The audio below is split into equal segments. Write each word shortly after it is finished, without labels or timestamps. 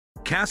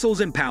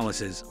Castles and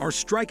palaces are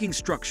striking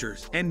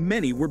structures, and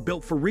many were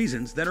built for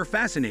reasons that are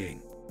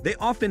fascinating. They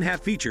often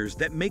have features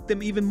that make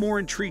them even more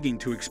intriguing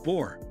to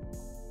explore.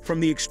 From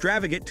the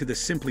extravagant to the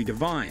simply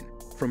divine,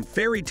 from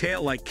fairy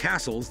tale-like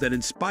castles that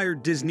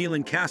inspired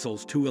Disneyland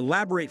castles to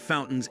elaborate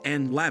fountains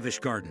and lavish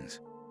gardens.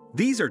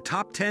 These are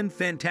top 10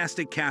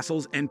 fantastic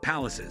castles and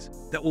palaces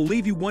that will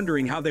leave you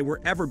wondering how they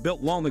were ever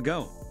built long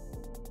ago.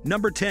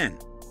 Number 10.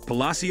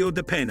 Palacio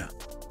de Pena,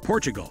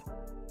 Portugal.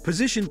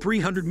 Positioned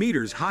 300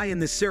 meters high in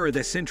the Serra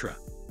da Sintra,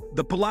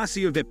 the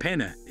Palacio de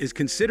Pena is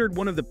considered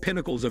one of the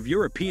pinnacles of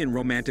European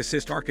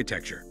Romanticist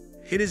architecture.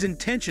 It is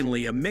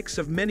intentionally a mix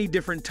of many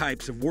different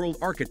types of world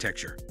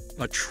architecture,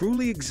 a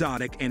truly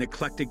exotic and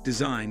eclectic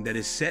design that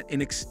is set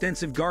in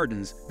extensive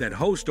gardens that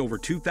host over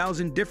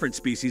 2,000 different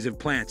species of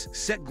plants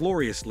set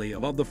gloriously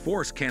above the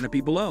forest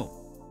canopy below.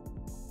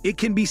 It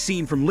can be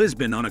seen from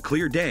Lisbon on a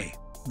clear day.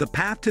 The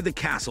path to the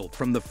castle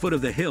from the foot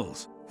of the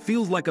hills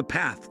feels like a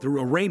path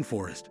through a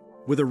rainforest,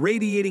 with a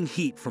radiating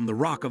heat from the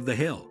rock of the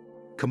hill,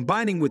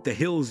 combining with the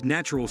hill's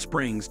natural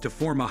springs to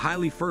form a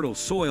highly fertile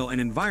soil and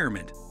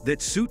environment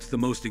that suits the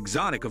most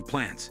exotic of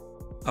plants.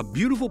 A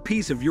beautiful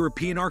piece of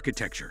European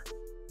architecture.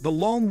 The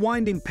long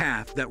winding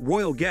path that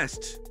royal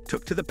guests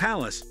took to the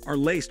palace are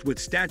laced with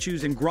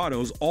statues and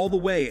grottos all the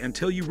way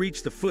until you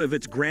reach the foot of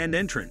its grand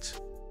entrance.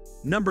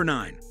 Number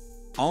 9.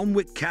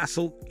 Alnwick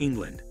Castle,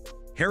 England.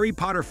 Harry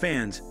Potter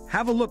fans,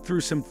 have a look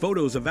through some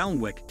photos of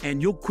Alnwick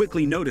and you'll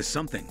quickly notice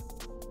something.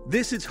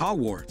 This is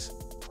Hogwarts.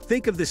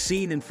 Think of the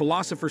scene in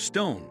Philosopher's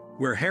Stone,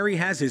 where Harry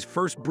has his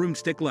first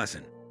broomstick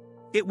lesson.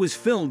 It was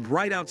filmed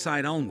right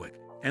outside Alnwick,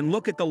 and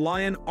look at the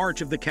lion arch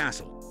of the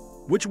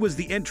castle, which was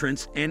the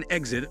entrance and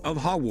exit of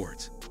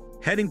Hogwarts,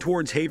 heading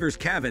towards Haver's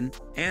Cavern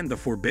and the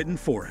Forbidden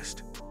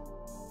Forest.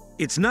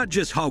 It's not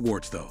just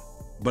Hogwarts though,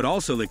 but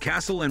also the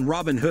castle and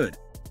Robin Hood,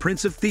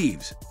 Prince of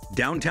Thieves,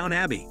 Downton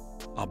Abbey,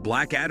 a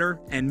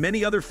Blackadder, and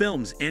many other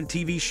films and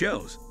TV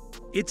shows.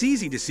 It's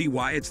easy to see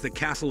why it's the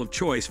castle of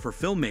choice for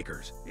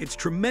filmmakers. It's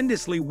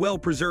tremendously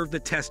well-preserved, a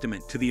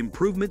testament to the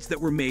improvements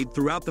that were made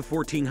throughout the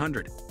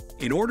 1400s.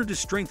 In order to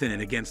strengthen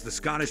it against the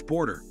Scottish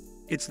border,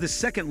 it's the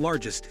second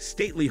largest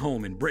stately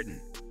home in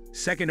Britain,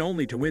 second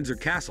only to Windsor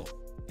Castle,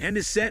 and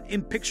is set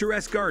in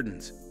picturesque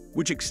gardens,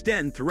 which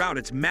extend throughout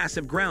its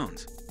massive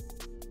grounds.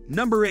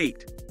 Number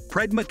 8.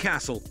 Predjama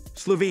Castle,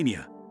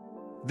 Slovenia.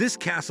 This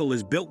castle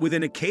is built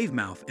within a cave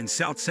mouth in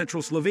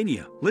south-central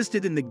Slovenia,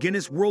 listed in the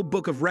Guinness World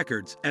Book of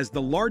Records as the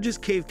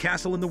largest cave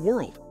castle in the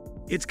world.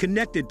 It's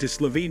connected to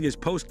Slovenia's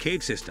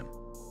post-cave system,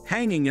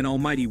 hanging an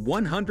almighty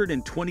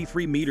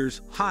 123 meters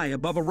high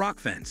above a rock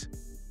fence.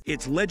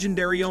 Its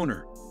legendary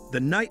owner, the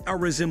knight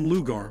Arazim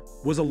Lugar,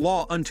 was a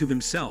law unto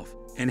himself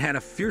and had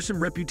a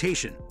fearsome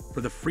reputation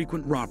for the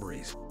frequent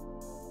robberies.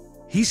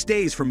 He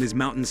stays from his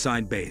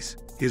mountainside base.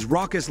 His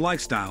raucous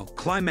lifestyle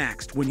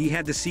climaxed when he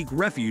had to seek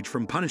refuge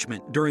from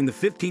punishment during the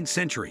 15th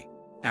century.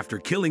 After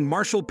killing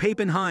Marshal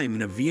Pappenheim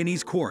in a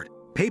Viennese court,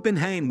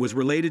 Pappenheim was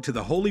related to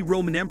the Holy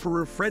Roman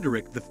Emperor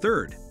Frederick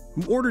III,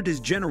 who ordered his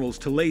generals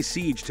to lay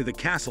siege to the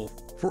castle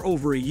for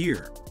over a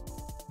year.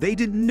 They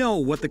didn't know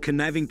what the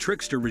conniving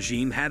trickster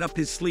regime had up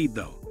his sleeve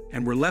though,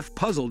 and were left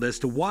puzzled as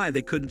to why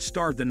they couldn't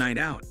starve the knight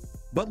out.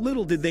 But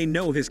little did they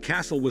know his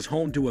castle was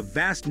home to a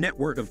vast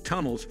network of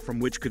tunnels from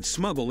which could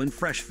smuggle in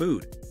fresh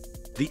food.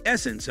 The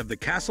essence of the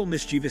castle's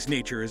mischievous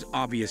nature is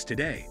obvious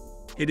today.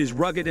 It is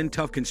rugged and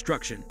tough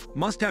construction,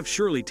 must have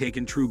surely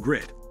taken true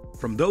grit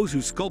from those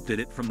who sculpted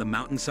it from the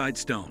mountainside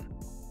stone.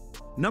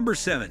 Number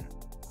 7.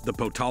 The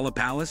Potala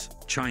Palace,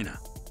 China.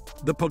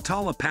 The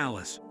Potala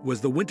Palace was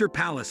the winter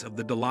palace of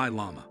the Dalai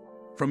Lama.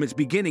 From its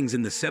beginnings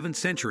in the 7th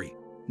century,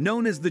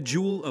 known as the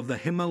Jewel of the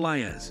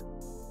Himalayas.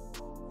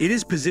 It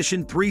is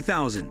positioned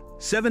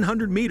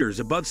 3,700 meters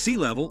above sea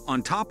level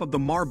on top of the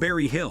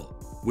Marberry Hill,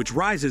 which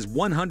rises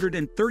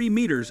 130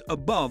 meters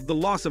above the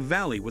Lhasa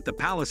Valley, with the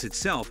palace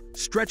itself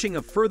stretching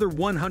a further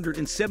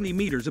 170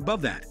 meters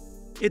above that.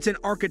 It's an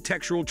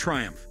architectural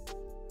triumph,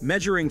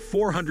 measuring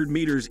 400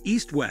 meters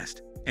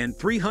east-west and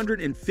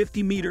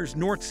 350 meters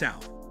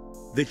north-south.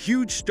 The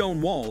huge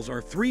stone walls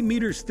are 3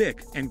 meters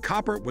thick, and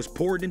copper was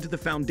poured into the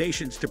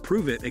foundations to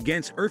prove it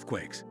against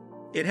earthquakes.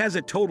 It has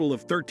a total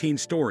of 13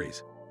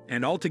 stories,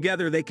 and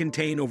altogether they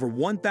contain over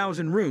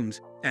 1,000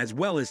 rooms, as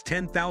well as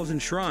 10,000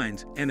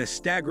 shrines and a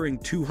staggering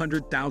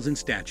 200,000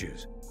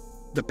 statues.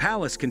 The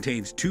palace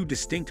contains 2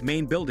 distinct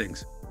main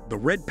buildings, the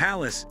Red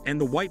Palace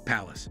and the White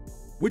Palace,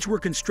 which were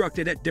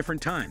constructed at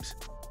different times.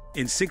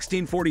 In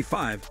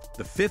 1645,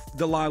 the 5th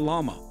Dalai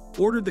Lama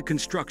ordered the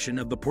construction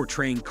of the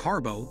portraying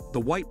Carbo, the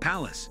White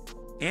Palace,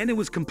 and it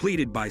was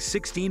completed by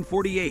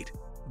 1648.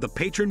 The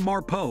Patron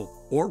Marpo,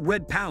 or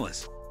Red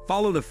Palace,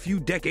 followed a few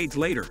decades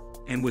later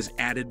and was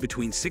added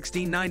between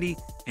 1690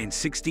 and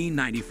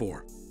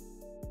 1694.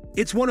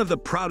 It's one of the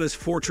proudest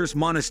fortress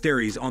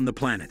monasteries on the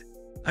planet,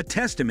 a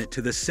testament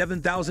to the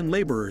 7,000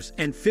 laborers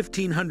and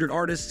 1,500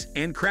 artists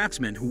and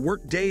craftsmen who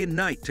worked day and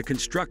night to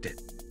construct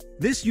it.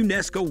 This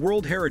UNESCO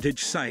World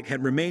Heritage Site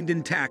had remained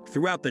intact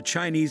throughout the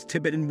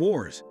Chinese-Tibetan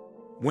Wars,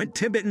 when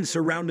Tibetans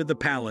surrounded the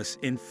palace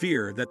in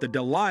fear that the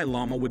Dalai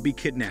Lama would be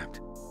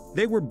kidnapped.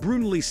 They were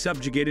brutally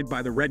subjugated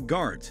by the Red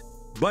Guards,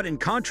 but in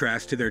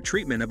contrast to their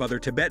treatment of other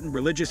Tibetan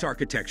religious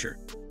architecture,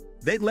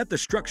 they let the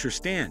structure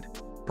stand.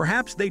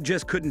 Perhaps they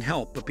just couldn't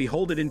help but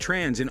behold it in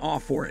trance and awe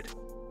for it.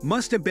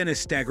 Must have been a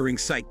staggering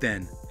sight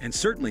then, and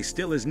certainly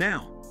still is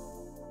now.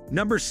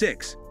 Number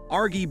 6.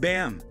 Arg-e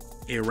Bam,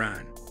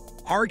 Iran.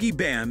 Arg-e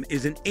Bam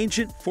is an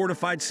ancient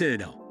fortified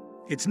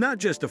citadel. It's not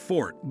just a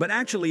fort, but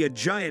actually a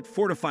giant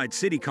fortified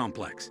city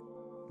complex,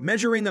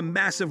 measuring a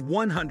massive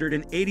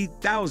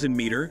 180,000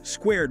 meters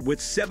squared with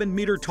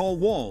 7-meter-tall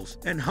walls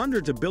and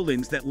hundreds of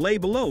buildings that lay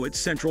below its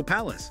central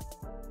palace.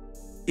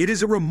 It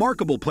is a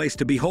remarkable place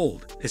to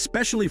behold,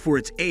 especially for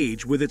its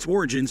age, with its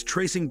origins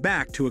tracing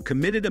back to a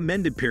committed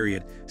amended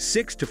period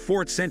 6th to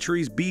 4th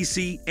centuries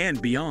BC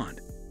and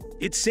beyond.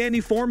 Its sandy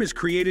form is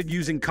created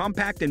using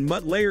compact and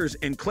mud layers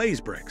and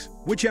clays bricks,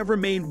 which have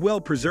remained well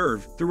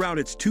preserved throughout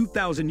its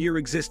 2,000-year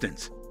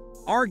existence.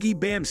 Arg-e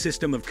Bam's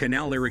system of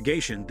canal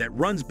irrigation that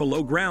runs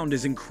below ground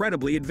is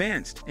incredibly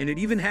advanced, and it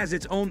even has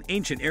its own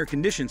ancient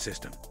air-conditioned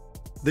system.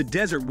 The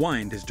desert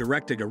wind is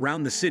directed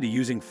around the city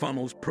using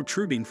funnels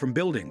protruding from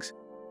buildings.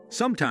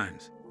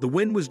 Sometimes, the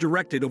wind was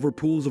directed over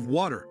pools of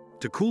water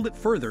to cool it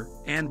further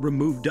and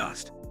remove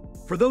dust.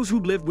 For those who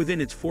lived within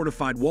its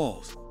fortified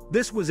walls,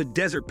 this was a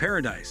desert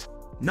paradise,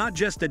 not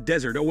just a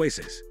desert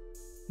oasis.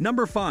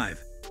 Number 5.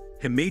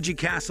 Himeji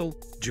Castle,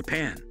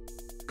 Japan.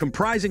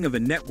 Comprising of a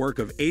network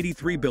of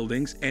 83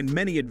 buildings and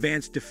many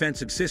advanced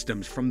defensive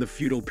systems from the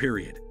feudal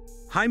period,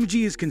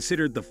 Himeji is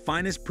considered the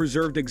finest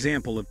preserved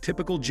example of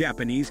typical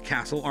Japanese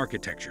castle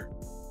architecture.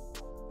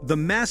 The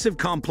massive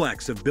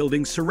complex of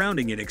buildings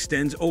surrounding it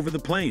extends over the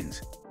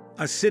plains,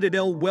 a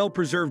citadel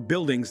well-preserved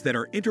buildings that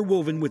are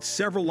interwoven with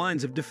several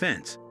lines of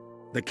defense.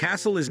 The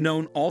castle is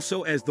known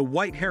also as the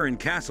White Heron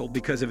Castle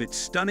because of its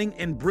stunning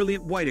and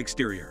brilliant white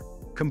exterior.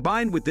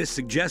 Combined with this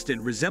suggested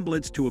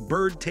resemblance to a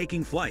bird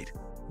taking flight,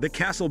 the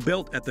castle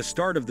built at the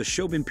start of the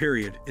Shogun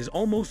period is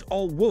almost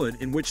all wood,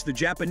 in which the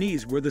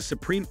Japanese were the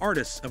supreme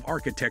artists of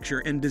architecture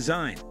and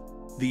design.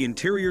 The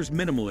interior's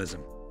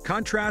minimalism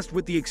contrasts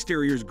with the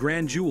exterior's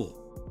grand jewel,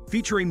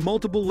 featuring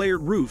multiple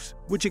layered roofs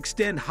which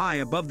extend high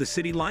above the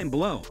city line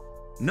below.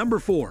 Number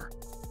 4.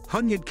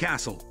 Hunyad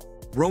Castle,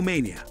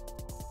 Romania.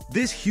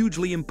 This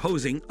hugely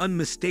imposing,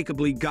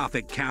 unmistakably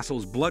Gothic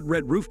castle's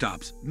blood-red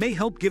rooftops may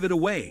help give it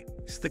away.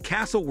 It's the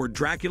castle where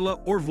Dracula,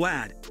 or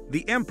Vlad,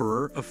 the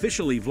Emperor,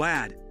 officially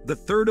Vlad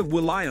III of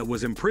Wilaya,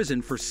 was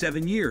imprisoned for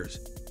 7 years.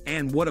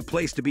 And what a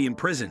place to be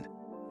imprisoned!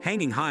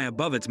 Hanging high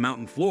above its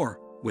mountain floor,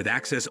 with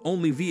access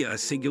only via a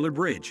singular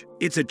bridge.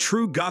 It's a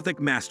true Gothic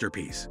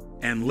masterpiece,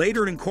 and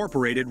later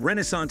incorporated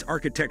Renaissance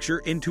architecture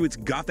into its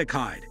Gothic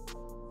hide.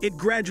 It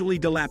gradually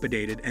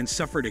dilapidated and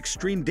suffered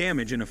extreme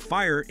damage in a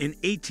fire in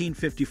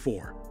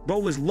 1854,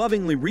 but was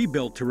lovingly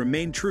rebuilt to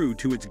remain true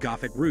to its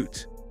Gothic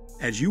roots.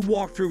 As you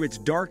walk through its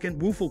dark and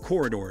woeful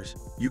corridors,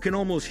 you can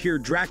almost hear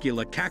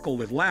Dracula cackle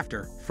with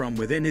laughter from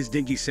within his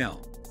dingy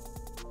cell.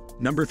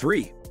 Number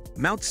 3.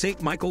 Mount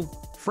St.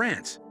 Michel,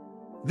 France.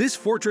 This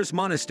fortress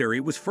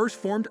monastery was first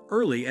formed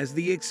early as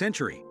the 8th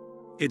century.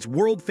 Its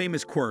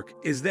world-famous quirk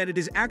is that it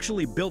is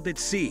actually built at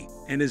sea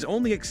and is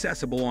only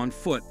accessible on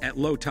foot at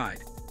low tide.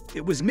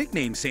 It was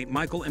nicknamed St.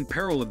 Michel in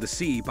peril of the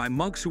sea by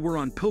monks who were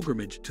on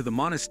pilgrimage to the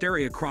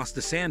monastery across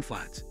the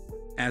sandflats,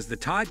 as the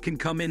tide can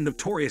come in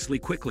notoriously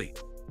quickly,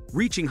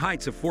 reaching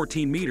heights of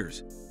 14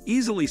 meters,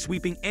 easily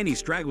sweeping any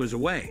stragglers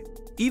away.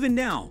 Even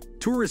now,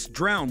 tourists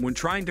drown when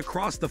trying to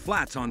cross the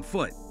flats on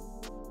foot.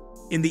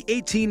 In the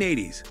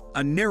 1880s,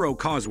 a narrow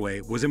causeway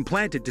was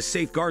implanted to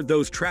safeguard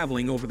those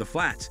traveling over the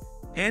flats,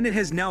 and it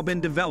has now been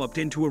developed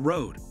into a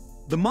road.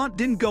 The mont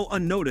didn't go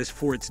unnoticed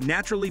for its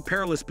naturally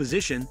perilous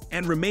position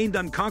and remained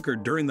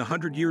unconquered during the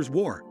 100 Years'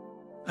 War.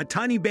 A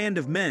tiny band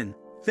of men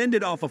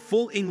fended off a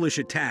full English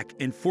attack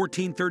in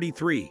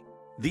 1433.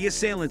 The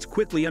assailants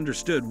quickly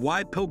understood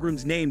why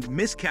pilgrims named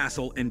Miss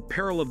Castle in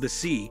peril of the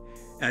sea,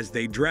 as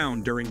they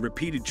drowned during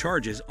repeated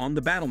charges on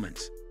the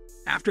battlements.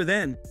 After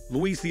then,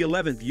 Louis XI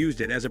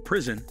used it as a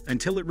prison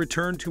until it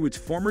returned to its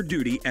former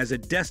duty as a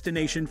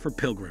destination for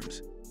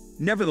pilgrims.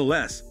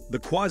 Nevertheless, the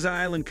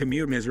quasi-island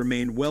commune has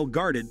remained well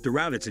guarded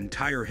throughout its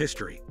entire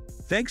history,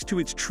 thanks to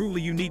its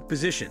truly unique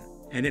position,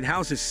 and it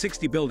houses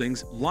 60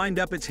 buildings lined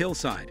up its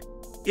hillside.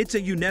 It's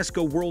a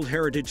UNESCO World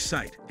Heritage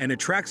Site and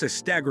attracts a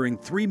staggering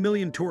 3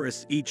 million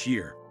tourists each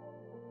year.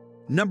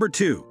 Number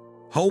 2.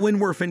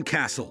 Hohenwerfen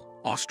Castle,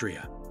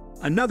 Austria.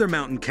 Another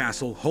mountain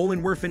castle,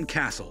 Hohenwerfen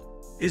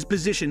Castle, is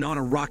positioned on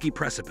a rocky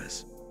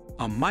precipice,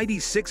 a mighty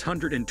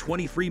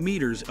 623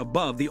 meters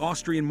above the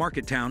Austrian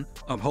market town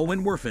of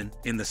Hohenwerfen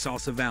in the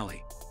Salsa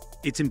Valley.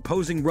 Its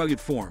imposing rugged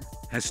form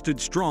has stood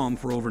strong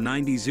for over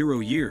 90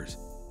 years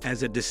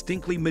as a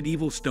distinctly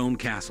medieval stone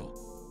castle.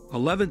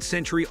 11th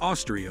century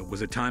Austria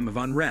was a time of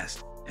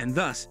unrest, and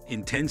thus, in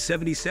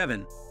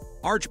 1077,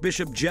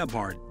 Archbishop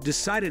Gebhard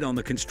decided on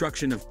the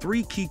construction of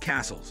 3 key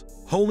castles: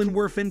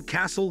 Hohenwerfen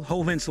Castle,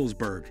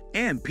 Hohensalzburg,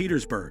 and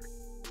Petersburg.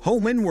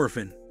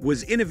 Hohenwerfen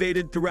was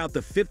innovated throughout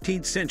the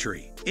 15th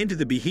century into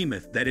the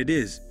behemoth that it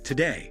is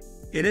today.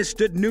 It has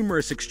stood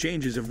numerous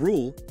exchanges of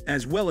rule,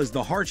 as well as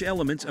the harsh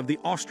elements of the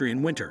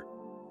Austrian winter.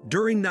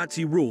 During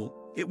Nazi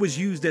rule, it was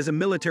used as a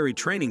military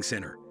training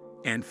center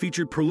and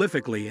featured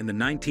prolifically in the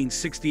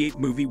 1968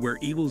 movie Where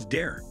Eagles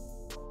Dare.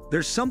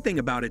 There's something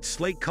about its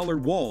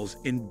slate-colored walls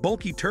and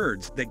bulky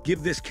turrets that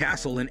give this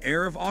castle an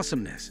air of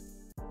awesomeness.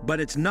 But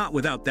it's not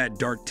without that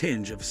dark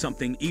tinge of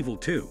something evil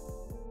too.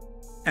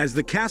 As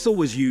the castle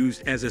was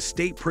used as a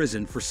state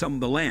prison for some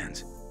of the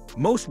lands,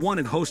 most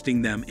wanted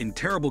hosting them in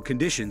terrible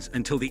conditions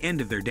until the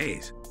end of their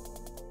days.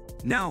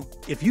 Now,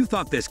 if you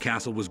thought this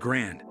castle was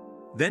grand,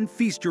 then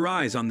feast your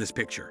eyes on this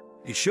picture.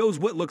 It shows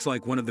what looks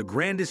like one of the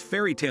grandest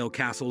fairy tale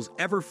castles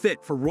ever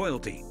fit for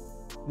royalty.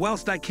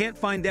 Whilst I can't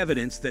find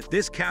evidence that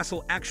this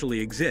castle actually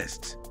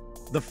exists,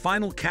 the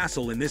final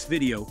castle in this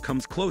video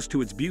comes close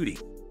to its beauty,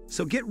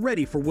 so get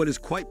ready for what is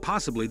quite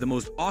possibly the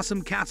most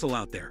awesome castle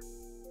out there.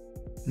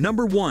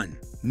 Number 1.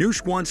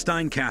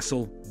 Neuschwanstein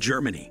Castle,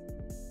 Germany.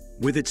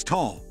 With its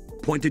tall,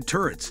 pointed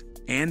turrets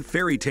and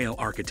fairy tale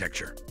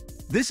architecture,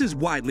 this is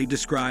widely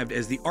described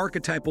as the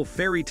archetypal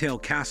fairy tale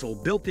castle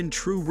built in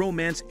true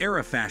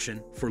Romance-era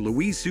fashion for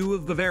Louis II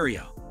of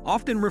Bavaria,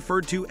 often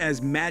referred to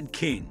as Mad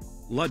King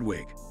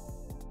Ludwig.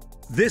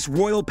 This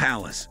royal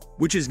palace,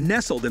 which is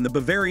nestled in the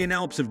Bavarian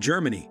Alps of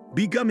Germany,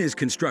 began his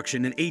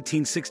construction in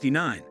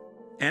 1869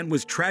 and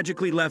was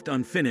tragically left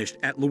unfinished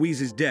at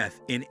Louis's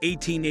death in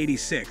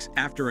 1886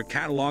 after a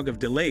catalogue of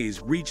delays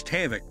wreaked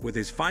havoc with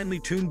his finely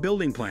tuned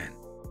building plan.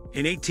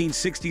 In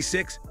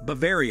 1866,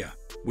 Bavaria,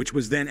 which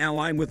was then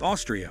allied with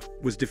Austria,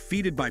 was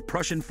defeated by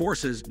Prussian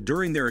forces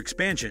during their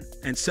expansion,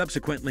 and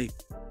subsequently,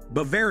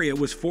 Bavaria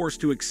was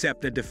forced to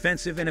accept a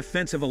defensive and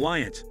offensive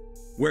alliance,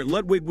 where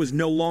Ludwig was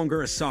no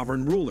longer a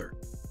sovereign ruler.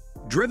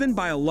 Driven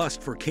by a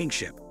lust for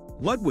kingship,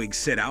 Ludwig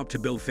set out to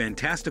build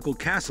fantastical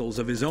castles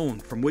of his own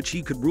from which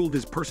he could rule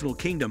his personal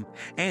kingdom,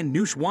 and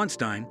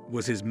Neuschwanstein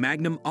was his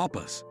magnum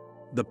opus,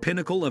 the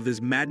pinnacle of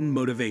his maddened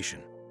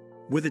motivation.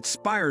 With its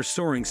spires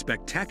soaring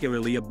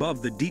spectacularly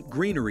above the deep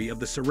greenery of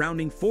the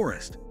surrounding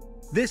forest,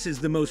 this is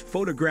the most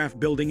photographed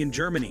building in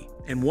Germany,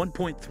 and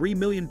 1.3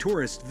 million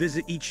tourists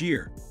visit each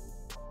year.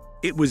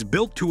 It was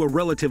built to a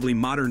relatively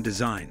modern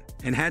design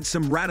and had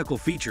some radical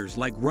features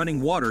like running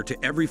water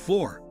to every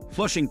floor,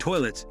 flushing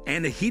toilets,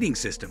 and a heating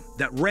system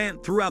that ran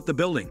throughout the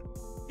building.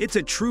 It's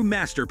a true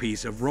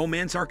masterpiece of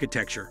Romance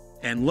architecture,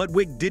 and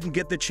Ludwig didn't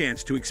get the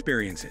chance to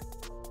experience it.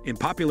 In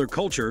popular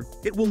culture,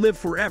 it will live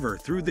forever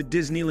through the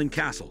Disneyland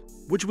castle,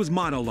 which was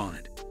modeled on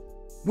it.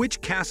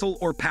 Which castle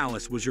or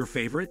palace was your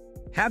favorite?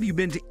 Have you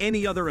been to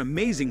any other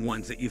amazing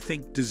ones that you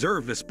think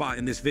deserve a spot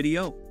in this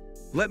video?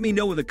 Let me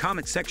know in the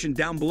comment section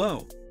down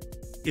below.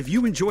 If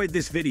you enjoyed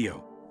this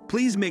video,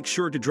 please make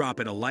sure to drop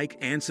it a like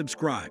and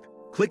subscribe,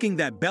 clicking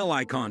that bell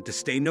icon to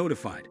stay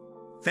notified.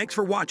 Thanks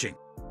for watching.